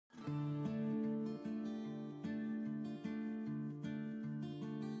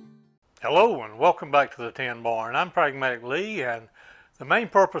Hello and welcome back to the Tin Barn. I'm Pragmatic Lee, and the main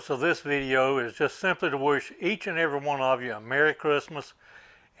purpose of this video is just simply to wish each and every one of you a Merry Christmas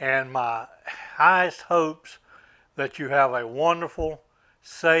and my highest hopes that you have a wonderful,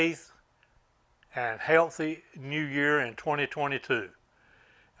 safe, and healthy new year in 2022.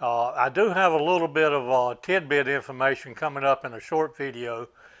 I do have a little bit of tidbit information coming up in a short video.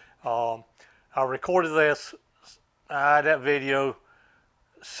 I recorded that video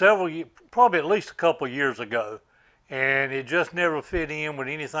probably at least a couple of years ago, and it just never fit in with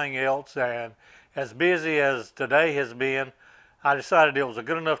anything else. And as busy as today has been, I decided it was a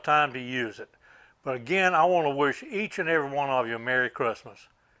good enough time to use it. But again, I want to wish each and every one of you a Merry Christmas.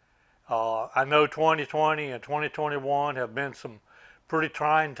 I know 2020 and 2021 have been some pretty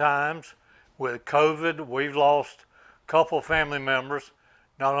trying times with COVID. We've lost a couple of family members,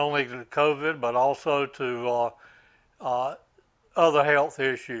 not only to COVID, but also to other health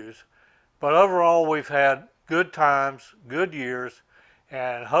issues. But overall, we've had good times, good years,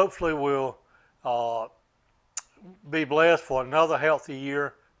 and hopefully we'll be blessed for another healthy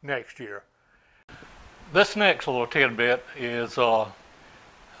year next year. This next little tidbit is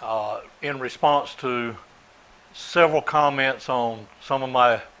in response to several comments on some of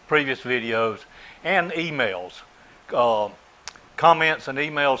my previous videos and emails. Comments and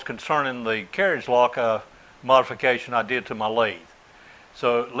emails concerning the carriage lock modification I did to my lathe.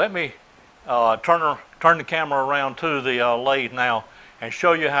 So let me turn the camera around to the lathe now and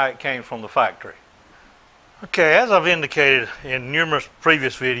show you how it came from the factory. Okay, as I've indicated in numerous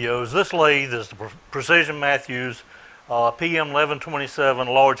previous videos, this lathe is the Precision Matthews PM1127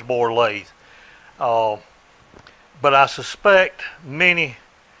 large bore lathe. But I suspect many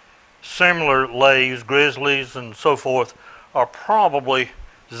similar lathes, Grizzlies and so forth, are probably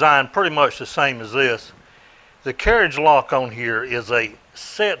designed pretty much the same as this. The carriage lock on here is a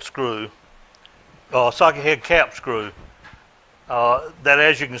set screw, socket head cap screw, that,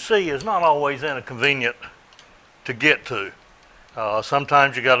 as you can see, is not always inconvenient to get to.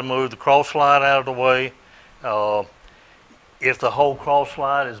 Sometimes you got to move the cross slide out of the way. If the whole cross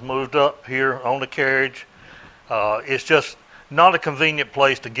slide is moved up here on the carriage, it's just not a convenient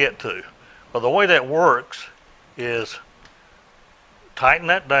place to get to. But the way that works is tighten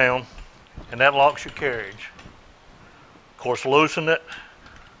that down, and that locks your carriage. Of course, loosen it,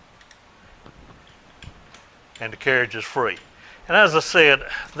 and the carriage is free. And as I said,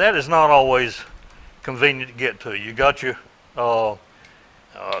 that is not always convenient to get to. You got your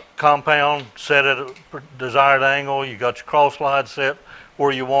compound set at a desired angle, you got your cross slide set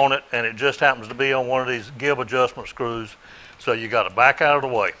where you want it, and it just happens to be on one of these gib adjustment screws, so you got to back out of the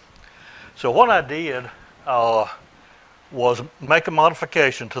way. So what I did was make a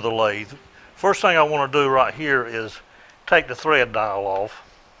modification to the lathe. First thing I want to do right here is take the thread dial off.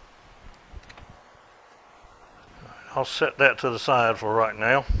 I'll set that to the side for right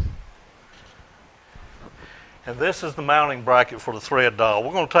now. And this is the mounting bracket for the thread dial.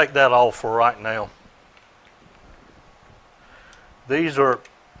 We're going to take that off for right now. These are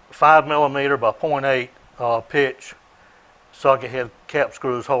 5mm by 0.8 pitch socket head cap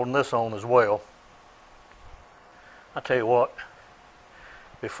screws holding this on as well. I tell you what,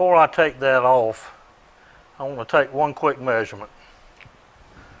 before I take that off, I want to take one quick measurement.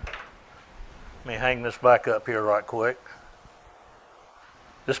 Let me hang this back up here right quick.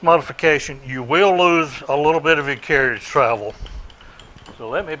 This modification, you will lose a little bit of your carriage travel. So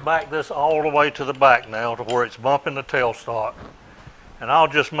let me back this all the way to the back now to where it's bumping the tailstock. And I'll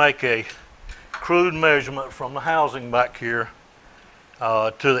just make a crude measurement from the housing back here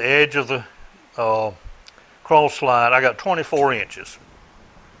to the edge of the cross slide. I got 24 inches.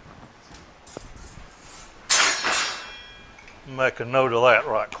 Make a note of that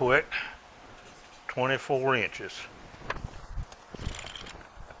right quick. 24 inches.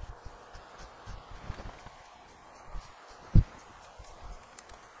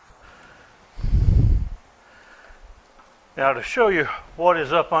 Now, to show you what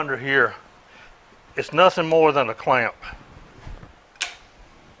is up under here, it's nothing more than a clamp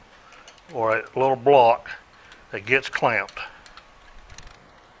or a little block that gets clamped.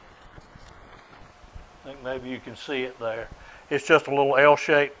 I think maybe you can see it there. It's just a little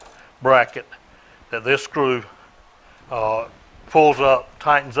L-shaped bracket that this screw pulls up,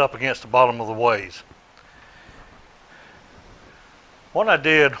 tightens up against the bottom of the ways. What I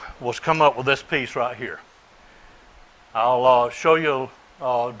did was come up with this piece right here. I'll show you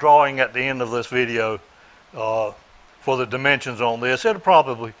a drawing at the end of this video for the dimensions on this. It'll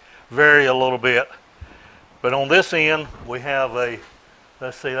probably vary a little bit, but on this end we have a,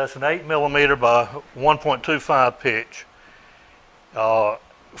 let's see, that's an 8mm by 1.25 pitch.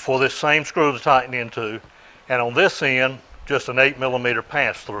 for this same screw to tighten into, and on this end just an 8mm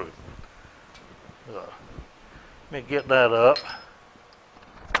pass through. Let me get that up.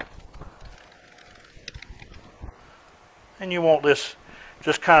 And you want this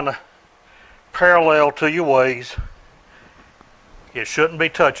just kind of parallel to your ways. It shouldn't be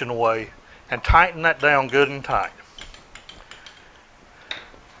touching the way, and tighten that down good and tight.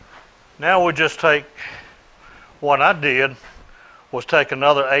 Now we just take, what I did was take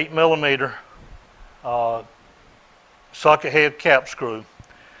another 8mm socket head cap screw.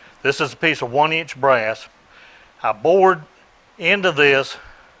 This is a piece of 1-inch brass. I bored into this,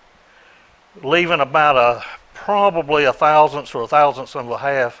 leaving about probably a thousandth or a thousandth of a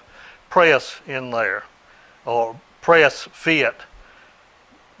half press in there, or press fit,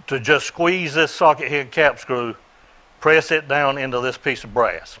 to just squeeze this socket head cap screw, press it down into this piece of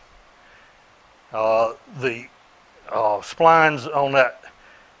brass. The splines on that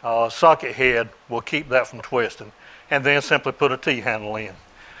socket head will keep that from twisting, and then simply put a T-handle in.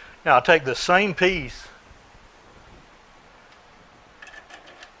 Now I take the same piece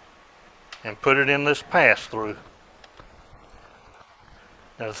and put it in this pass-through.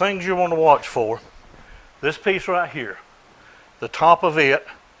 Now the things you want to watch for, this piece right here, the top of it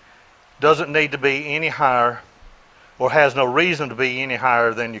doesn't need to be any higher, or has no reason to be any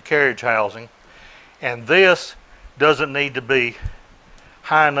higher than your carriage housing, and this doesn't need to be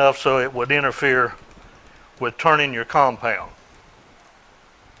high enough so it would interfere with turning your compound.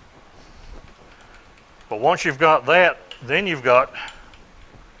 But once you've got that, then you've got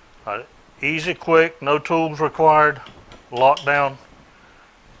easy, quick, no tools required lockdown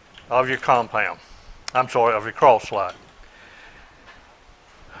of your compound. I'm sorry, of your cross slide.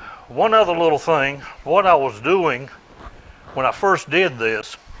 One other little thing, what I was doing when I first did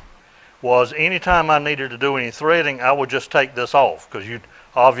this was anytime I needed to do any threading, I would just take this off, because you're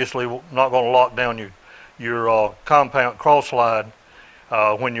obviously not going to lock down your compound cross slide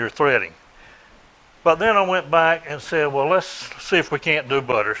when you're threading. But then I went back and said, well, let's see if we can't do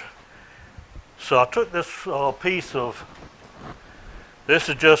better. So I took this piece of, this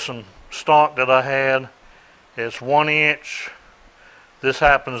is just some stock that I had. It's 1 inch. This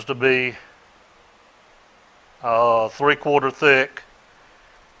happens to be 3/4 thick,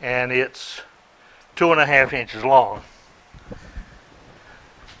 and it's 2.5 inches long.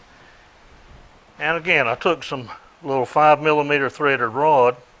 And again, I took some little 5mm threaded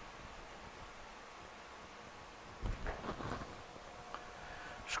rod,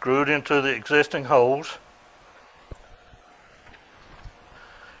 screwed into the existing holes,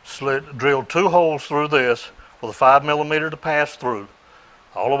 drilled 2 holes through this with a 5mm to pass through,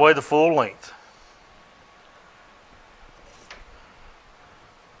 all the way the full length.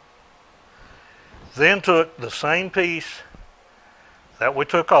 Then took the same piece that we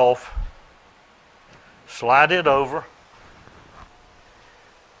took off, slide it over,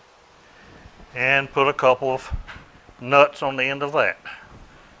 and put a couple of nuts on the end of that.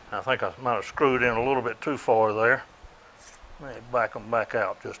 I think I might have screwed in a little bit too far there. Let me back them back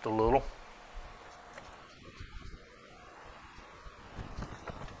out just a little.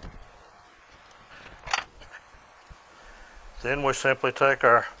 Then we simply take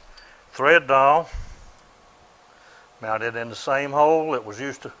our thread dial, mount it in the same hole it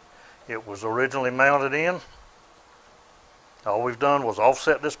was originally mounted in. All we've done was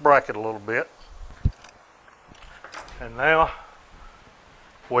offset this bracket a little bit. And now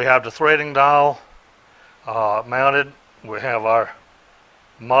we have the threading dial mounted. We have our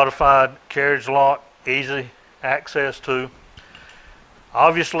modified carriage lock, easy access to.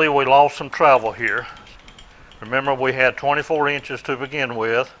 Obviously we lost some travel here. Remember, we had 24 inches to begin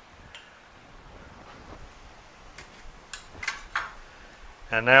with.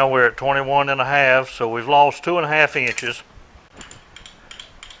 And now we're at 21.5, so we've lost 2.5 inches.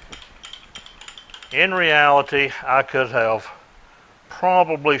 In reality, I could have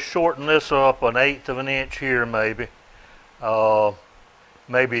probably shortened this up 1/8 of an inch here, maybe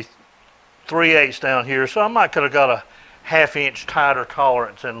 3/8 down here. So I might could have got a 1/2 inch tighter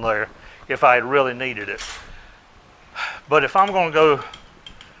tolerance in there if I had really needed it. But if I'm going to go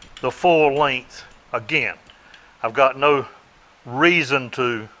the full length, again, I've got no reason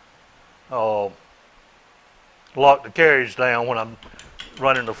to lock the carriage down when I'm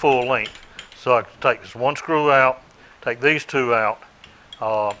running the full length. So I can take this 1 screw out, take these 2 out.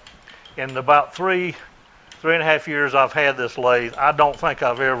 In about 3.5 years I've had this lathe, I don't think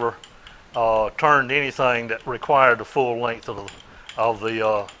I've ever turned anything that required the full length of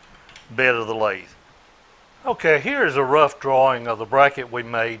the bed of the lathe. Okay, here's a rough drawing of the bracket we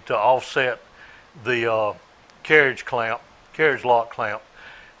made to offset the carriage lock clamp.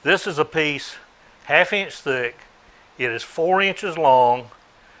 This is a piece 1/2 inch thick. It is 4 inches long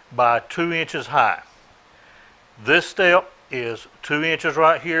by 2 inches high. This step is 2 inches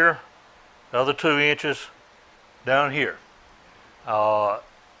right here, the other 2 inches down here.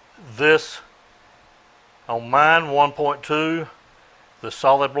 This on mine 1.2, the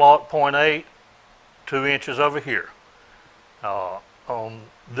solid block 0.8, 2 inches over here. On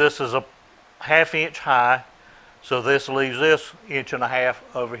this is a 1/2 inch high, so this leaves this 1.5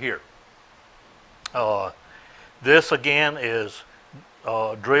 inches over here. This again is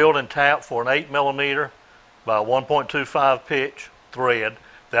drilled and tapped for an 8mm by 1.25 pitch thread.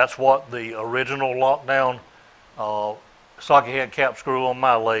 That's what the original lockdown socket head cap screw on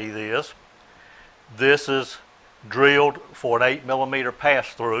my lathe is. This is drilled for an 8mm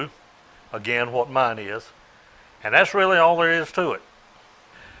pass through, again what mine is, and that's really all there is to it.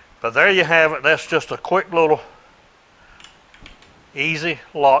 But there you have it. That's just a quick little easy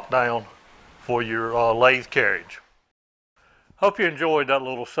lockdown for your lathe carriage. Hope you enjoyed that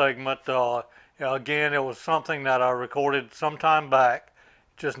little segment. Again, it was something that I recorded some time back,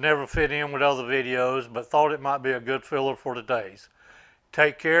 just never fit in with other videos, but thought it might be a good filler for today's.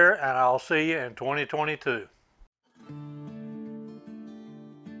 Take care, and I'll see you in 2022.